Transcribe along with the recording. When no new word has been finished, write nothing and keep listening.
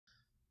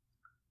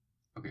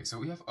Okay, so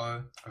we have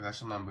a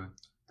rational number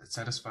that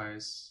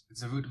satisfies, it's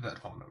the root of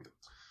that polynomial.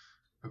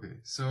 Okay,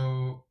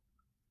 so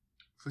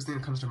first thing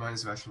that comes to mind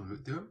is rational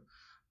root theorem.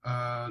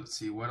 Let's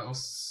see, what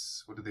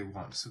else, what do they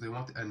want? So they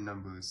want the n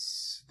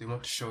numbers, they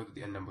want to show that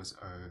the n numbers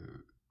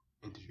are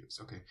integers.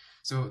 Okay,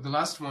 so the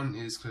last one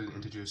is clearly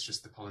integers,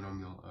 just the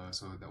polynomial,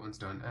 so that one's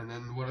done. And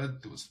then what are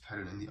those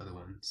pattern in the other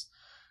ones?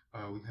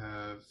 We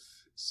have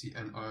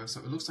CNR, so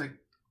it looks like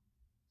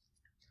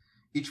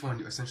each one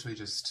you're essentially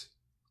just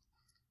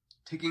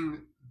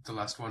taking the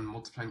last one,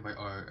 multiplying by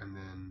r, and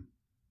then,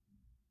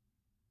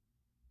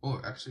 oh,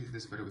 actually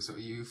there's a better way. So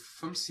you,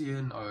 from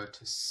CNR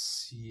to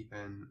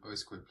CNR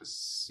squared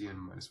plus CN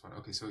minus 1.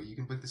 Okay, so you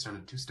can break this down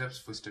in 2 steps.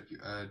 First step, you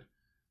add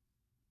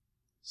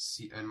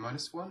CN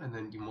minus 1, and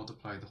then you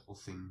multiply the whole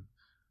thing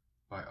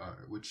by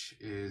r, which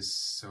is,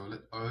 so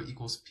let r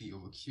equals p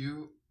over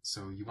q.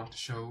 So you want to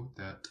show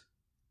that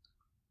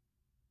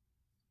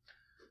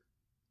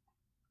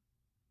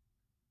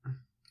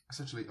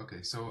essentially,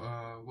 okay, so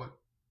what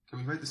can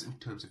we write this in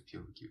terms of p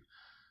over q?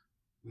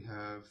 We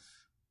have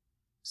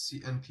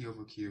CNP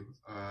over q,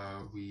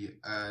 we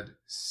add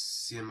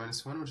CN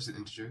minus 1, which is an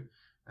integer,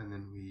 and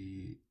then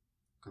we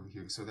go over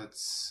here. So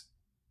that's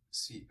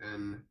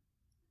CN,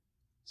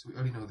 so we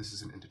already know this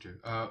is an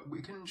integer.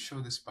 We can show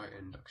this by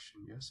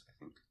induction, yes, I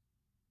think.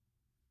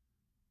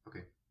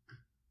 Okay,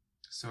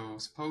 so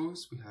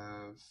suppose we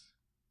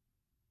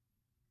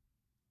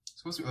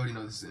already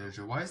know this is an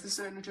integer. Why is this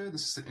an integer?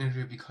 This is an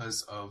integer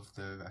because of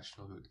the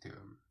rational root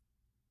theorem.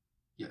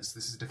 Yes,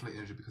 this is definitely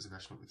an integer because of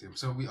rational root theorem.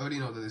 So we already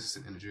know that this is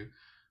an integer,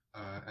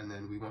 and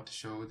then we want to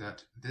show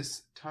that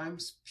this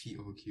times p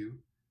over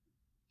q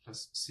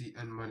plus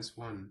cn minus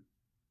 1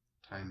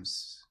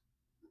 times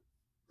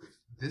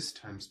this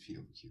times p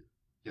over q.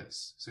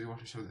 Yes, so we want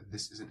to show that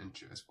this is an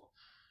integer as well.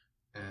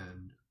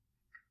 And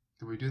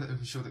the way we do that is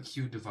we show that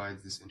q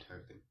divides this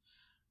entire thing.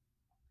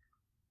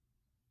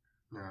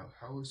 Now,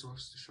 how are we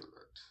supposed to show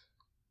that?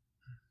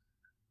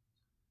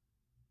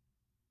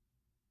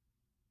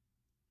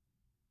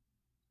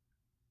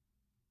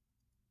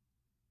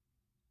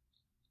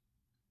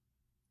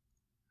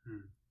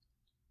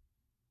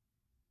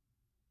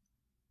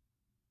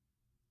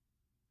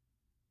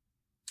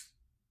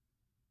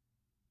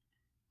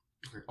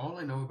 Okay, all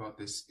I know about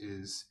this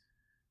is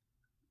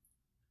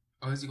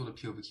r is equal to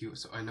p over q,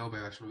 so I know by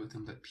rational root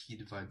theorem that p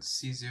divides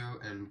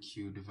c0 and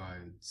q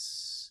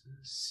divides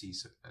c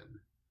sub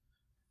n.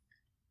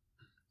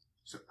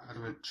 So how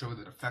do I show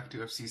that a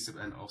factor of c sub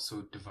n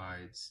also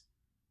divides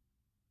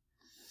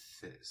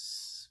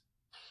this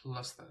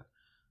plus that?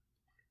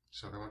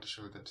 So I want to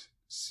show that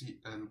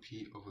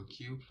cnp over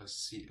q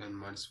plus cn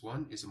minus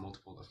 1 is a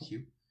multiple of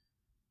q.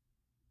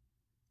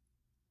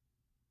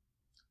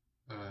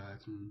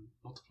 I can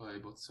multiply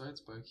both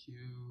sides by q.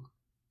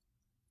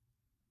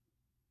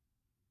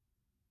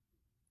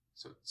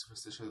 So it's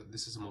supposed to show that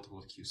this is a multiple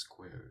of q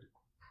squared.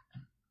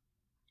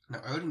 Now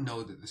I already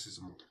know that this is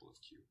a multiple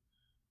of q.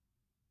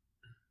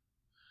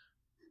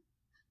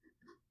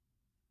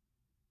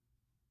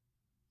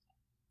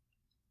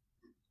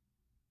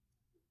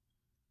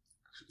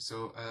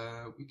 So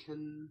we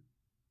can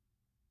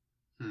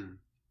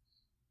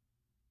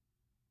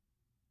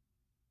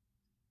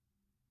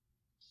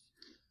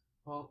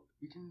well,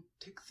 we can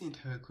take the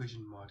entire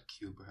equation mod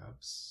q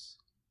perhaps.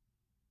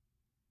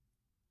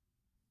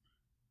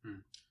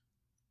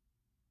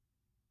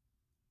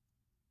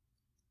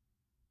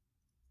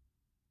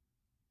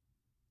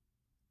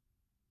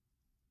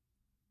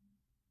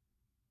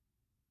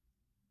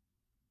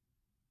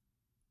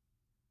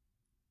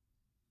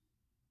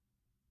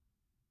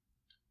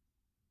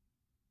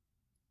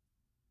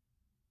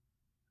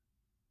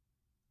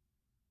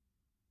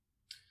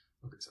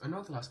 Okay, so I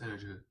know the last one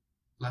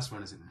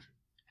is an integer.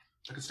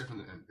 I can start from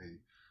the end, maybe.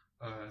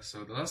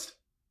 So the last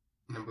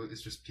number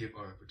is just p of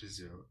r, which is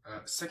 0.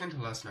 Second to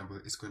last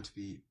number is going to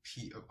be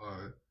p of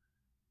r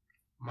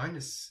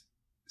minus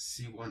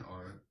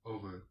c1r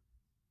over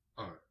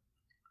r.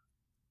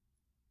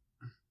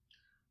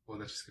 Well,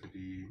 that's just going to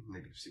be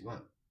negative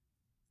c1.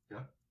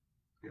 Yeah?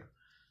 Yeah.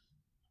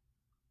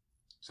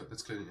 So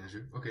that's clearly an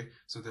integer. Okay,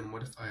 so then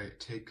what if I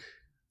take,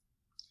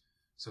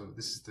 so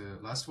this is the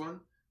last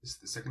one, this is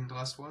the second to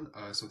last one,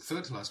 so the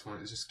third to last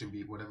one is just going to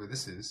be whatever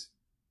this is,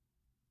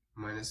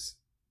 minus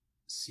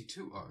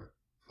c2r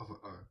over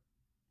r.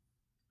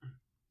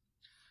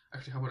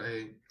 Actually, how about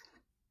I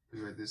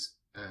rewrite this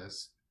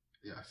as,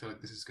 yeah, I feel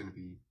like this is going to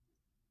be,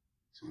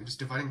 so we're just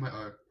dividing by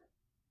r,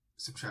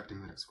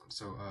 subtracting the next one.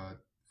 So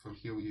from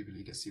here we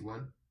usually get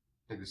c1,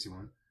 negative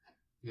c1.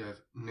 We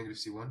have negative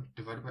c1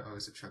 divided by r,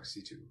 subtract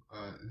c2.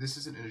 This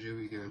is an integer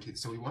we guaranteed,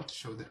 so we want to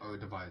show that r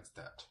divides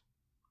that.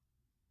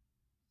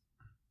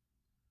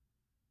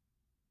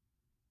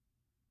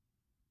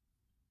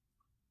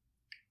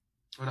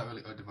 Well, not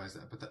really r divides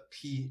that, but that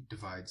p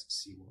divides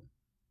c1.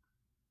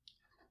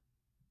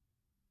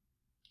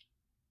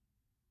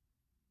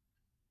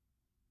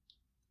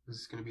 This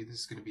is going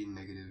to be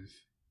negative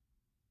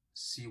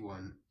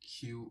c1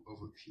 q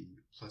over p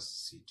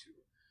plus c2.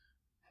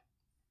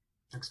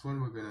 Next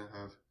one, we're going to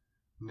have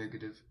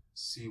negative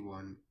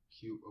c1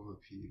 q over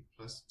p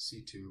plus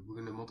c2. We're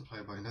going to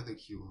multiply by another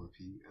q over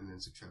p and then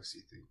subtract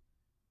c3.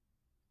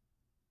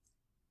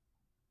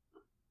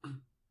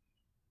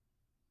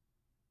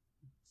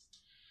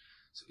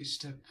 So each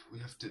step we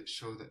have to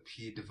show that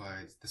p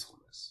divides this whole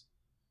mess.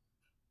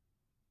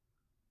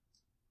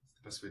 That's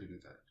the best way to do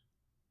that.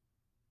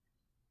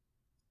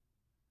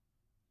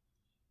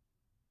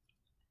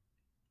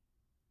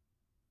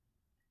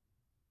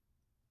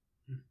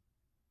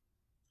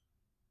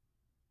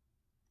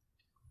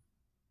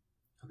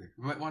 Okay,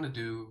 we might want to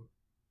do,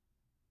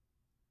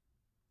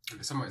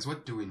 okay, summarize.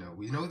 What do we know?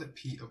 We know that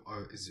p of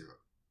r is 0.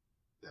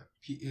 Yeah,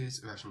 p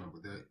is a rational number.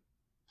 The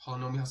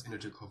polynomial has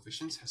integer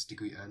coefficients, has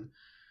degree n.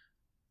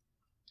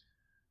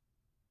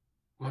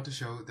 We want to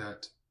show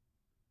that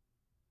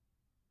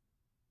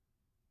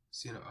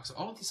C and R, so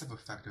all of these have a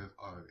factor of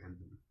r in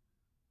them.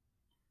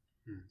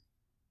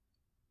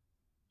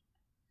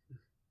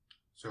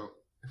 So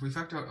if we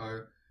factor out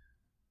r,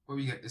 what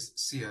we get is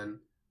Cn.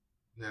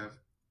 We have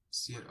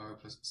Cn r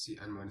plus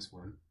Cn minus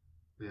 1.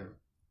 We have,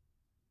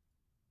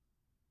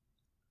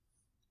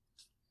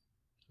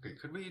 okay,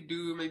 could we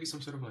do maybe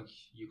some sort of like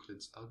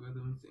Euclid's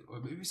algorithm thing, or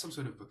maybe some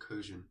sort of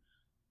recursion,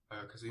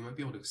 because we might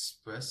be able to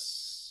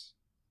express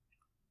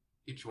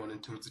each one in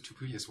terms of the two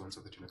previous ones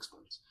or the two next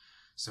ones.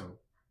 So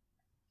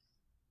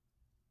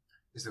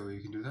is there a way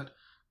you can do that?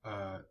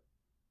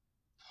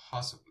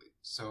 Possibly.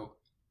 So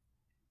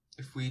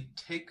if we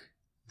take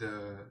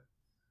the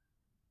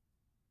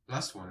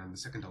last one and the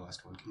second to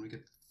last one, can we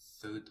get the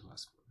third to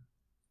last one?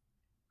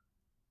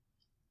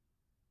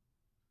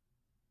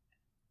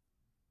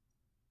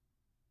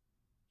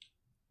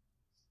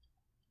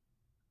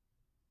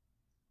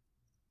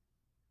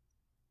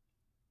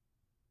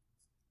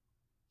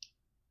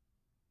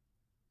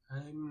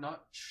 I'm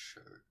not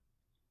sure.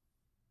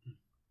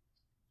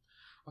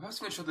 Perhaps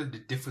we can show that the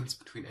difference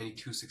between any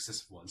two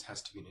successive ones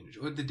has to be an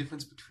integer, or the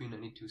difference between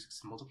any two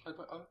successive multiplied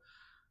by r,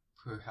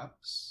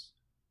 perhaps.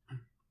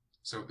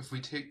 So if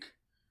we take,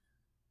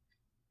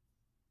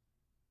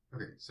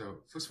 okay,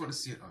 so first one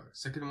is Cn r,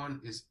 second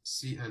one is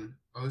Cn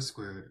r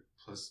squared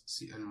plus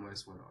Cn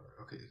minus 1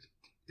 r. Okay,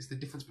 it's the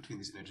difference between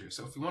these integers.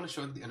 So if we want to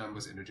show that the n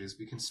numbers are integers,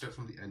 we can start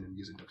from the end and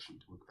use induction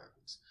to work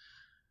backwards.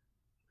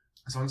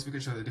 As long as we can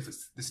show the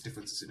difference, this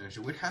difference is an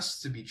integer, it has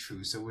to be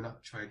true, so we're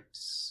not trying to.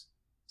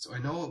 So I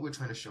know what we're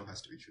trying to show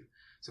has to be true.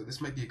 So this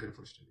might be a good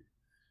approach to do.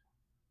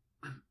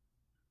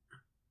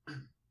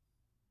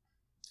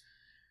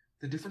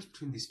 The difference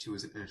between these two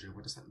is an integer.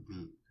 What does that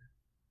mean?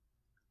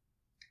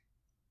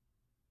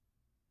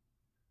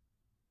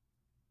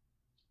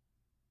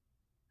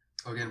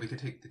 Again, we can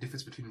take the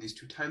difference between these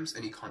two times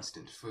any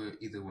constant for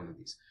either one of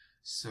these.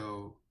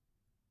 So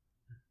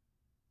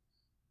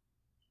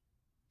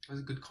that's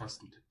a good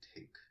constant to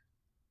take.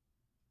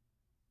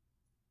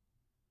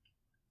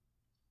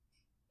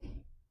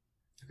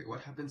 Okay,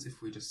 what happens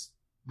if we just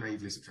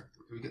naively subtract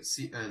them? We get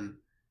Cn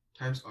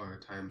times r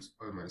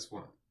minus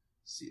 1.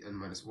 Cn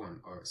minus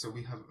 1 r. So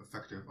we have a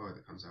factor of r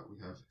that comes out. We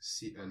have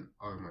Cn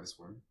r minus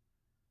 1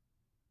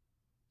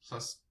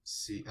 plus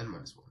Cn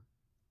minus 1.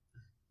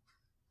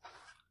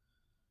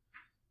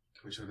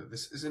 Can we show that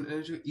this is an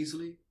integer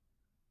easily?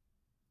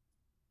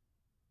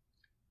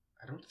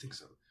 I don't think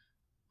so.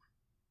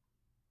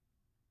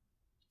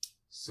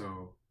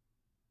 So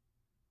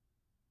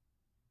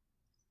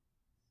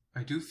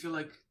I do feel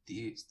like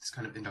this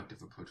kind of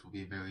inductive approach will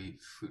be a very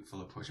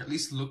fruitful approach. At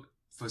least look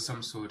for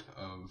some sort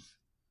of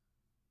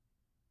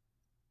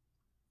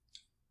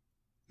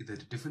either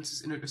the difference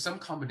is integer, some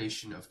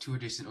combination of two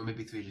adjacent or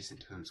maybe three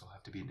adjacent terms will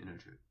have to be an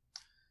integer.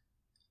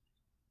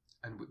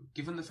 And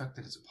given the fact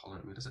that it's a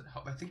polynomial, does it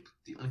help? I think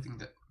the only thing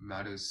that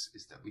matters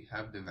is that we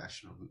have the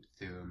rational root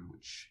theorem,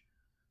 which,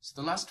 so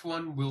the last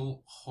one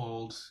will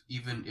hold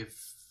even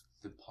if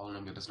the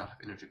polynomial does not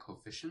have integer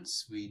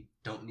coefficients. We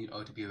don't need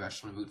R to be a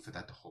rational root for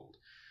that to hold.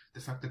 The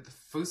fact that the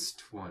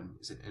first one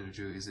is an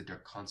integer is a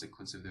direct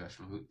consequence of the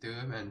rational root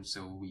theorem, and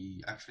so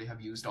we actually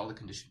have used all the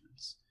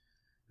conditions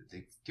that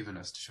they've given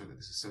us to show that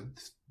this is, so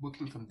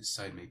working from this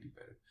side may be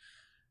better.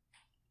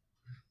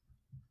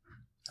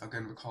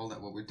 Again, recall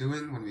that what we're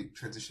doing when we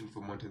transition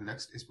from one to the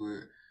next is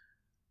we're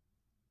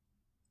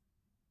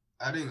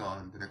adding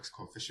on the next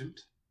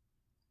coefficient,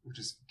 which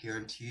is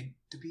guaranteed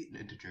to be an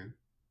integer.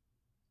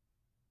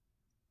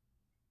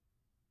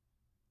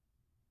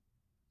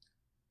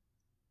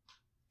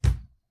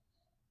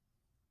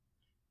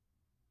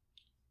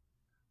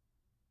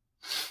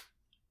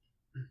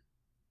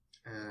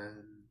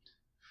 And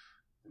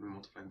then we're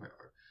multiplying by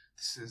r.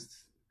 This is the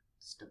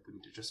step we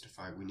need to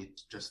justify. We need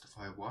to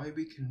justify why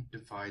we can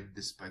divide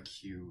this by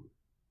q,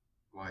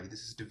 why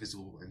this is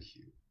divisible by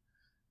q.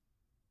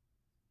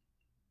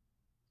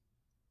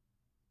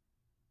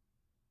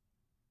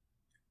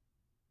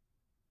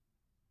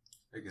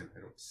 Again, I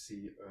don't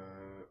see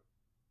a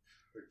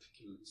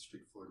particularly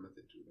straightforward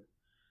method to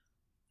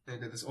that.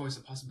 And there's always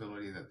a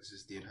possibility that this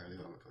is the entirely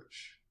wrong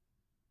approach.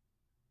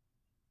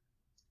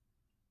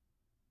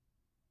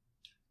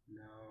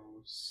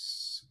 Now,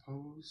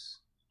 suppose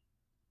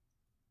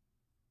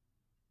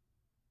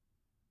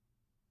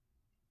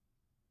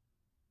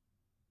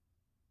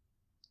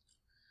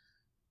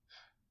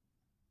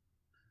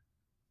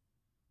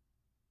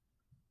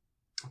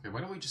Okay, why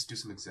don't we just do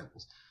some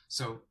examples?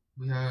 So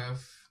we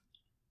have,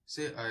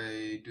 say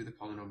I do the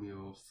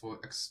polynomial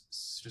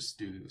 4x, just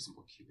do a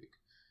simple cubic.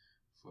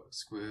 4x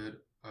squared,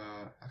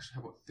 actually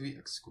how about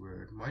 3x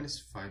squared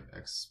minus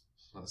 5x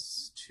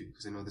plus 2,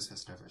 because I know this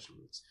has to have rational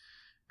roots.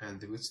 And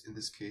the roots in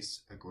this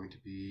case are going to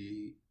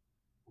be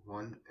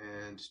 1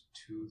 and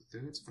 2/3,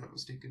 if I'm not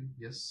mistaken,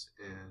 yes,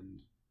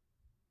 and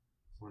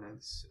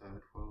 4/9,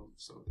 12,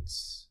 so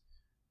that's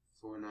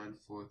 4 9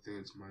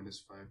 4/3 minus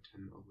 5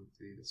 10 over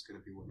 3, that's going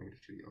to be 1 negative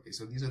 2. Okay,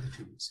 so these are the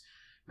two roots.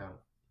 Now,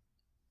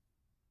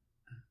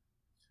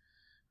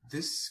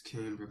 this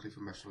came directly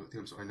from rational root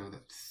theorem, so I know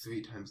that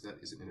 3 times that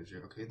is an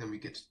integer. Okay, then we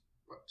get,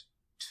 what,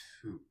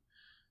 2,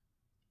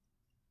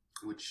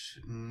 which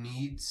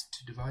needs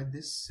to divide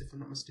this, if I'm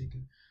not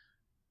mistaken.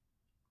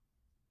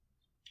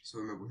 So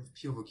remember, we have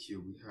P over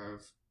Q, we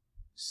have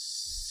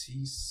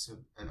C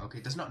sub n. Okay,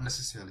 it does not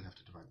necessarily have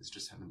to divide this,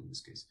 just happened in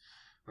this case.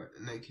 But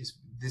in that case,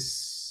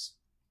 this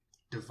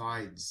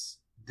divides,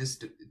 this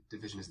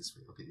division is this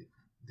way. Okay,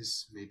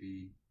 this may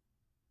be,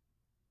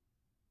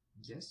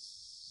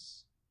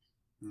 yes?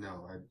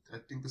 No, I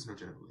think there's no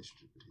general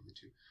relationship between the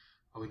two.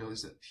 All we know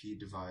is that P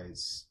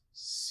divides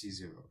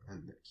C0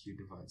 and that Q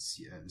divides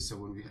Cn. So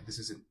when we have, this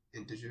is an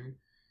integer,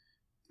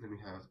 then we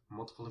have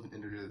multiple of an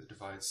integer that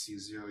divides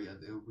C0, yeah,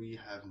 we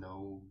have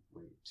no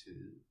way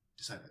to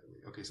decide that way.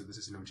 Okay, so this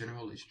is no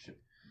general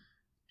relationship.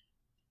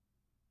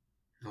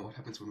 Now what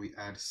happens when we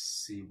add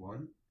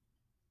C1?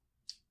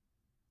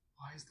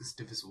 Why is this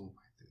divisible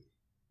by 3?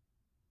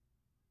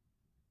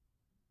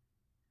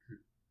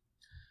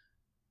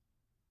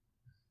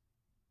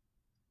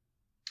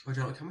 Oh,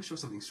 generally, can we show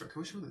something struck?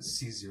 Can we show that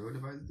C0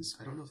 divided this?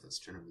 I don't know if that's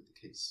generally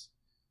the case.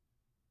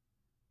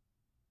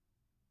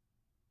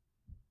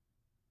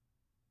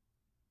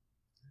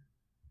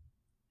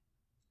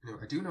 Anyway,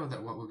 I do know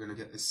that what we're going to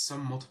get is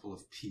some multiple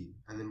of P,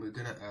 and then we're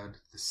going to add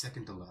the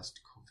second to last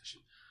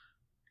coefficient.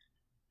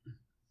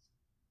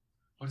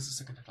 What does the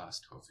second to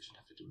last coefficient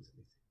have to do with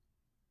anything?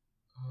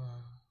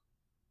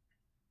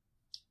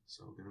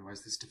 So we're going to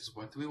write this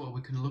divisible by 3. Well,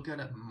 we can look at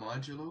it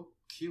modulo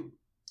Q.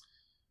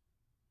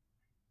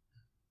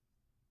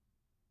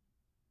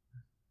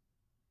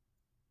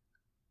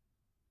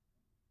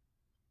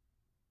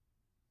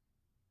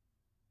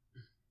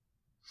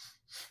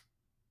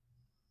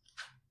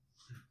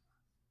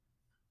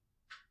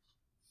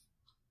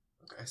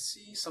 I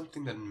see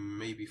something that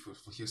may be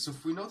fruitful here. So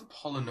if we know the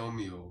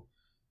polynomial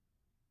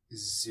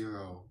is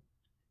 0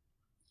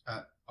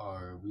 at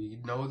R, we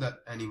know that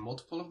any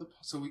multiple of the,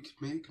 so we could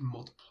maybe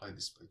multiply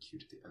this by Q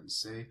to the n,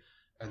 say,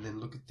 and then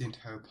look at the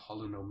entire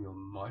polynomial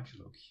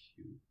modulo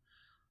Q.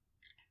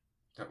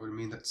 That would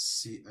mean that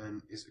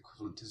Cn is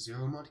equivalent to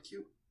 0 mod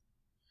Q,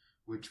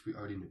 which we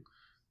already knew.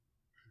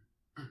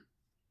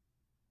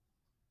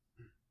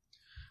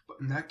 But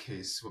in that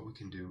case, what we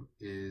can do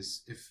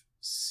is, if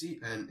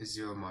Cn is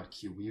 0 mod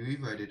Q, we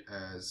rewrite it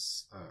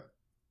as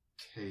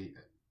Kn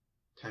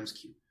times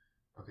Q,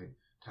 okay,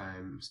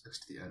 times x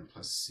to the n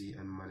plus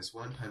Cn minus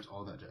 1 times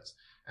all that jazz.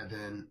 And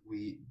then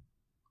we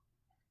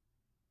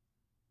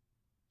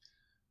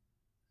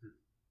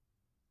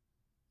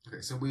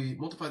okay, so we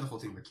multiply the whole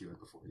thing by Q like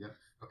before, yeah?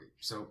 Okay,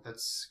 so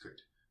that's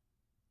great.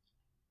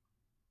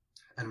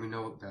 And we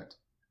know that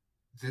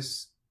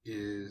this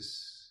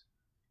is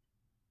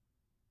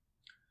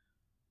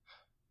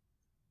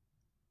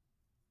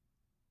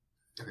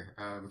okay,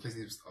 replace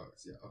these with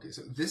R's, yeah, okay,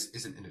 so this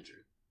is an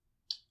integer.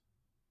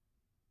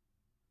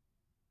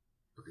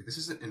 Okay, this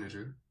is an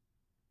integer.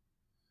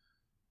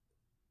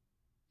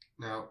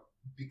 Now,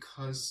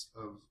 because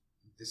of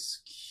this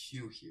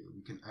Q here,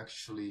 we can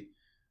actually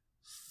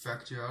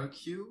factor out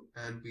Q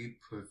and be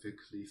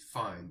perfectly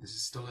fine. This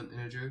is still an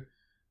integer.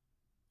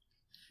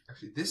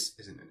 Actually, this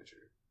is an integer.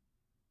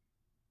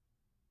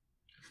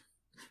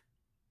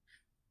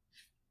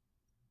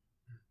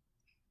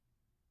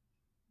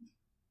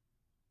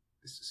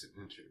 This is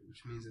an integer,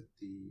 which means that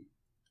the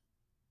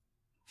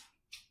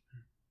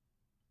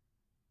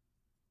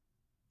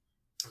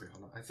okay,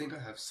 hold on. I think I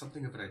have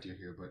something of an idea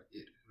here, but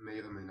it may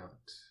or may not.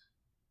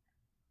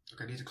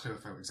 Okay, I need to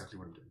clarify exactly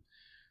what I'm doing.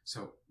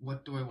 So,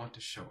 what do I want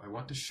to show? I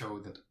want to show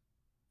that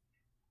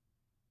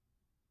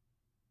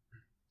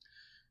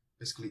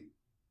basically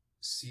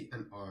C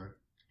and R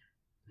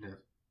and have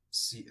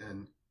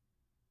Cn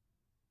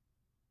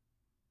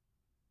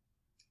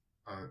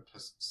R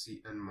plus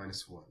Cn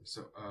minus 1.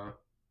 So,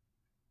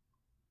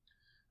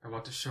 I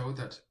want to show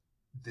that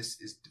this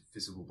is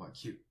divisible by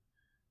Q.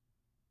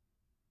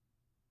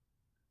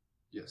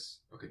 Yes,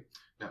 okay.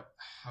 Now,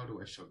 how do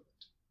I show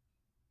that?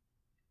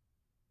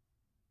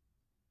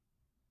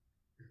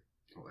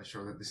 Well, I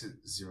show that this is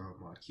 0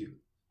 mod Q.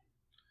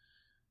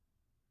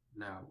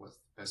 Now, what's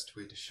the best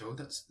way to show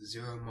that's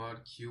 0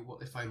 mod Q? Well,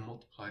 if I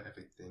multiply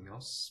everything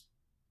else,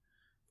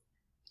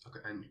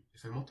 okay, and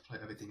if I multiply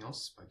everything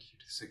else by Q,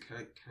 so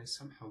can I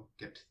somehow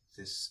get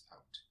this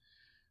out?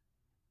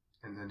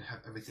 And then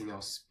have everything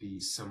else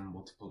be some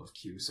multiple of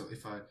Q. So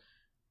if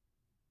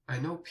I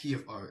know P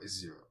of R is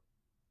 0,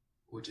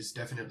 which is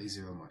definitely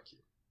 0 mod Q.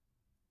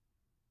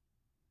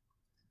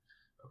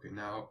 Okay,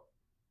 now,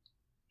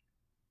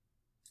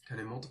 can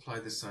I multiply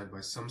this side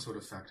by some sort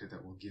of factor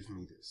that will give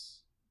me this?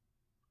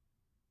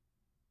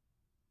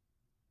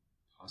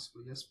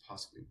 Possibly, yes,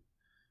 possibly.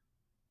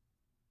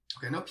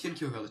 Okay, now P and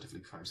Q are relatively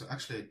prime, so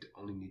actually I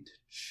only need to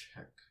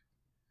check.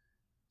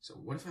 So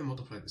what if I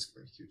multiply this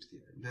by Q to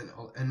the n? Then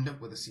I'll end up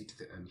with a C to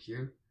the n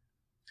here,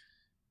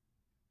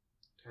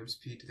 times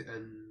P to the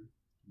n,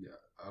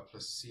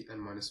 plus Cn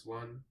minus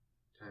 1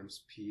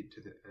 times P to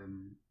the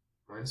n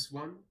minus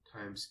 1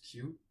 times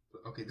Q.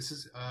 Okay, this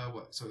is,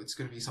 what? So it's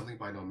going to be something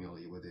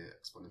binomially where the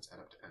exponents add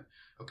up to n.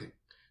 Okay,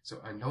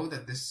 so I know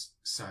that this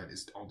side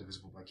is all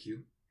divisible by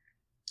Q.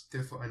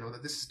 Therefore, I know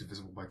that this is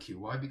divisible by Q.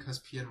 Why? Because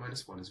Pn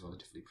minus 1 is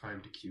relatively prime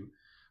to Q.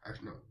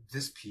 Actually, no,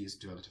 this P is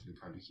relatively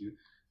prime to Q.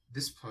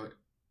 This part,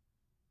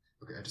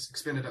 okay, I just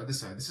expanded out this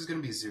side. This is going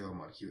to be 0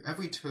 mod Q.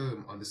 Every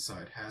term on this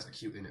side has a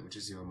Q in it, which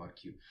is 0 mod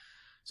Q.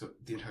 So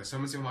the entire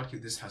sum is 0 mod Q.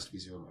 This has to be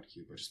 0 mod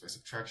Q, but just by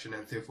subtraction,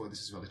 and therefore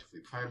this is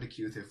relatively prime to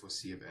Q. Therefore,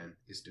 C of n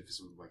is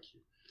divisible by Q.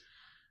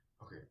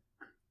 Okay,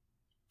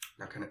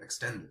 now can I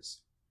extend this?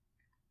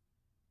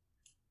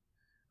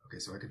 Okay,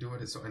 so I could do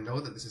it. So I know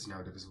that this is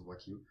now divisible by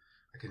Q.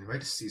 I can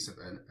write C sub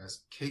n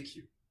as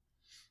kq,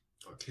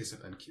 or k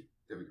sub nq.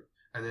 There we go.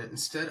 And then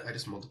instead, I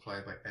just multiply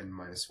it by n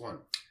minus 1,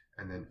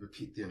 and then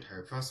repeat the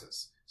entire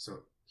process.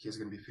 So here's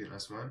going to be p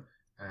minus 1,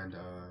 and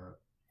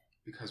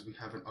because we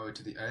have an r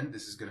to the n,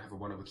 this is going to have a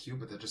 1 over q,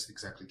 but that just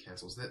exactly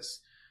cancels this.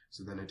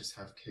 So then I just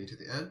have k to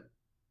the n,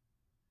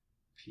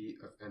 p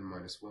of n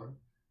minus 1,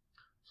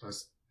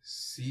 plus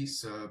c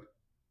sub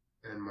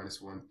n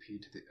minus 1 p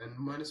to the n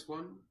minus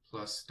 1,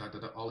 plus dot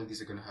dot dot. All of these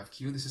are going to have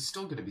q. This is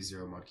still going to be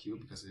 0 mod q,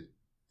 because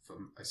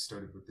I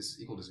started with this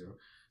is equal to 0.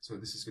 So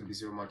this is going to be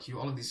 0 mod q.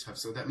 All of these have,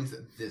 so that means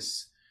that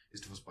this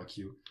is divisible by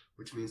q,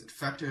 which means that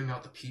factoring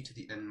out the p to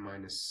the n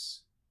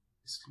minus,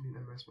 is this going to be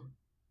an n minus 1?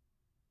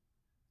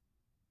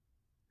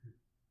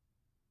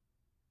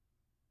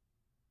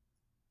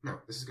 No,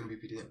 this is going to be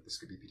p to the n. This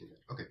could be p to the n.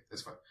 Okay,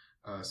 that's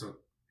fine. So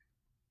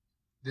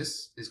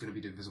this is going to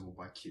be divisible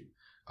by q.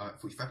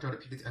 If we factor out a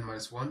p to the n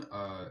minus 1,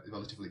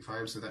 relatively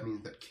prime, so that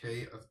means that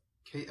k of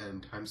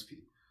kn times p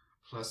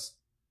plus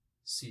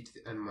c to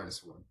the n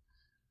minus 1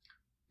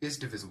 is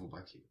divisible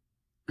by q.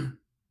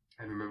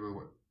 And remember,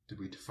 what did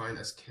we define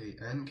as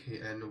kn?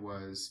 Kn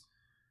was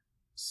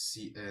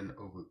cn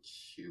over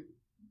q.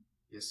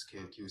 Yes, k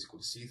and q is equal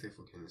to c,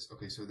 therefore kn is...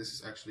 Okay, so this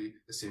is actually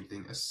the same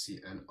thing as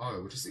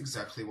cnr, which is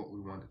exactly what we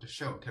wanted to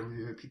show. Can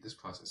we repeat this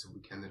process? If we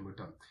can, then we're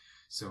done.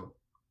 So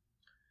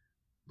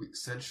we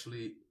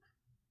essentially...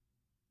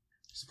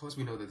 Suppose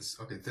we know that this...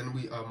 Okay, then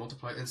we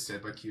multiply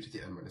instead by q to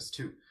the n minus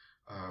 2.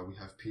 We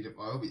have p to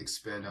r, we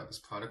expand out this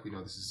product, we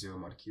know this is 0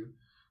 mod q.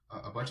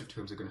 A bunch of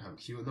terms are going to have a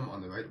q in them.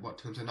 On the right, what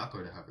terms are not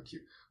going to have a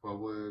q? Well,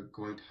 we're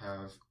going to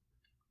have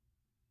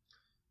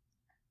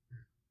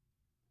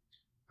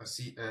a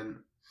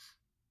cn...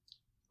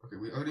 Okay,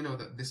 we already know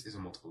that this is a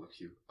multiple of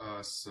q.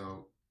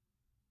 So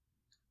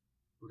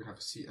we're going to have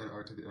a cn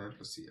r to the n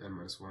plus cn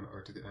minus 1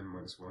 r to the n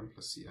minus 1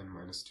 plus cn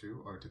minus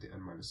 2 r to the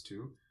n minus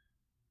 2.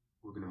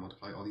 We're going to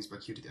multiply all these by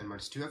q to the n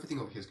minus 2. Everything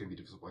over here is going to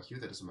be divisible by q.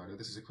 That doesn't matter.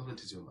 This is equivalent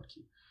to 0 mod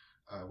q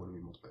when we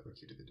multiply by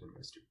q to the n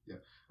minus 2. Yeah.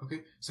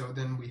 Okay, so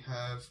then we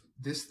have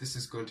this. This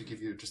is going to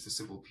give you just a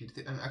simple p to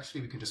the n.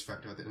 Actually, we can just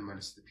factor out the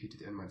p to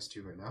the n minus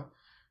 2 right now.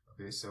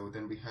 Okay, so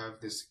then we have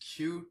this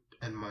q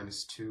n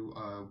minus 2.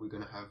 We're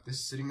going to have this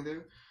sitting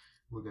there.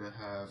 We're going to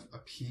have a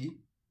p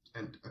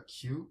and a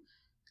q.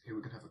 Here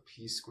we're going to have a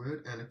p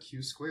squared and a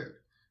q squared.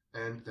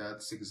 And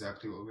that's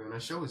exactly what we're going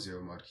to show with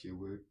 0 mod q.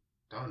 We're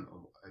done,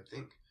 I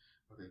think.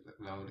 Okay,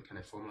 now can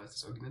I formalize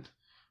this argument?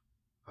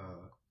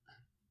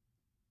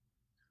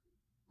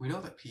 We know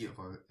that p of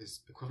r is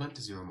equivalent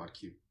to 0 mod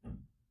q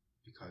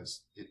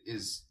because it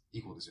is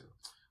equal to 0.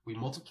 We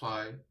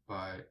multiply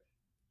by,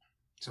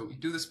 so we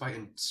do this by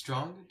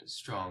strong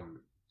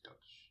induction,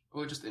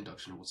 or just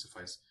induction will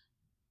suffice.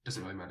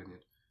 Doesn't really matter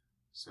yet.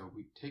 So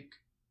we take,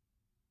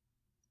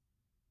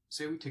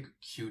 say we take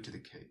q to the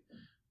k.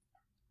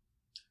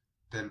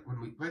 Then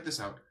when we write this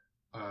out,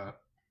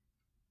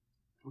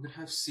 we're going to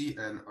have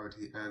cn r to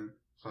the n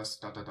plus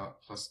dot dot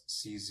dot plus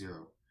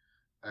c0.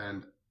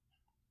 And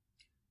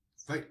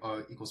write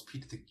r equals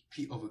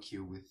p over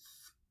q with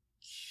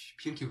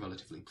p and q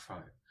relatively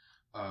prime.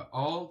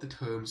 All the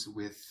terms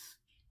with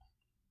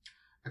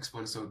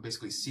exponents, so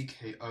basically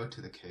ck r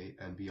to the k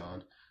and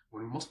beyond,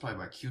 when we multiply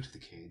by q to the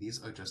k,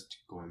 these are just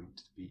going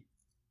to be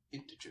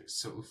integers.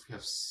 So if we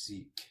have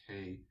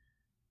ck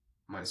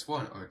minus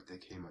 1 r to the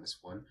k minus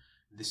 1,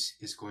 this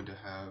is going to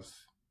have,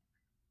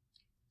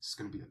 this is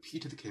going to be a p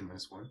to the k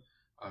minus 1,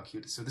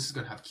 q. So this is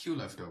going to have q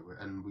left over,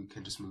 and we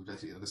can just move that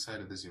to the other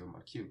side of the 0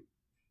 mod q.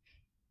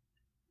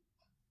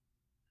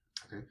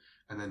 Okay,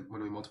 and then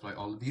when we multiply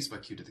all of these by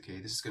q to the k,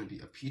 this is going to be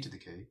a p to the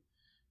k,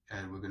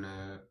 and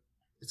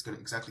it's going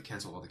to exactly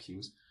cancel all the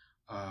q's.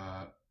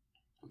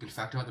 We can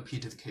factor out the p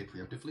to the k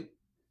preemptively.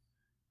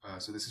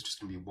 So this is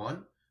just going to be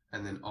 1,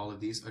 and then all of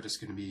these are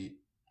just going to be,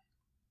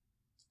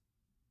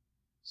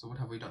 so what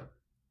have we done?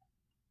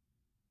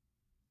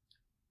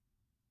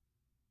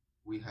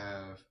 We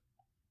have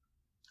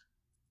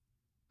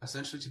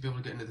essentially to be able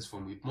to get into this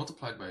form, we've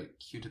multiplied by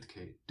q to the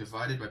k,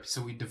 divided by p.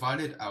 So we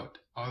divided out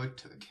r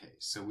to the k.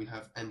 So we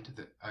have n to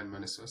the n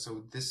minus o.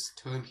 So this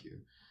term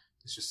here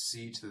is just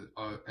c to the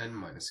r n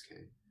minus k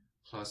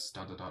plus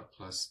dot dot dot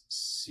plus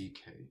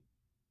ck.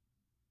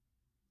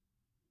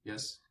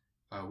 Yes?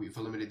 We've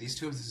eliminated these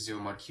terms. This is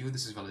 0 mod q.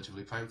 This is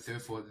relatively prime.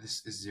 Therefore,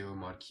 this is 0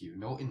 mod q.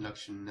 No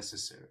induction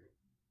necessary.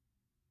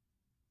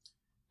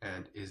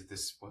 And is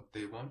this what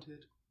they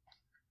wanted?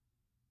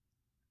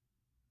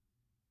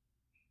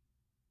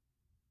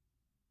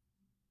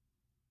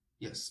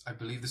 Yes, I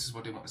believe this is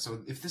what they want. So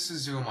if this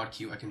is 0 mod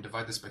q, I can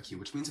divide this by q,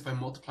 which means if I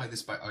multiply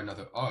this by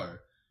another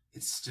r,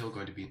 it's still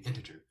going to be an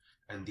integer.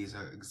 And these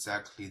are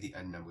exactly the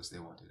n numbers they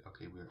wanted.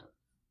 Okay, we're done.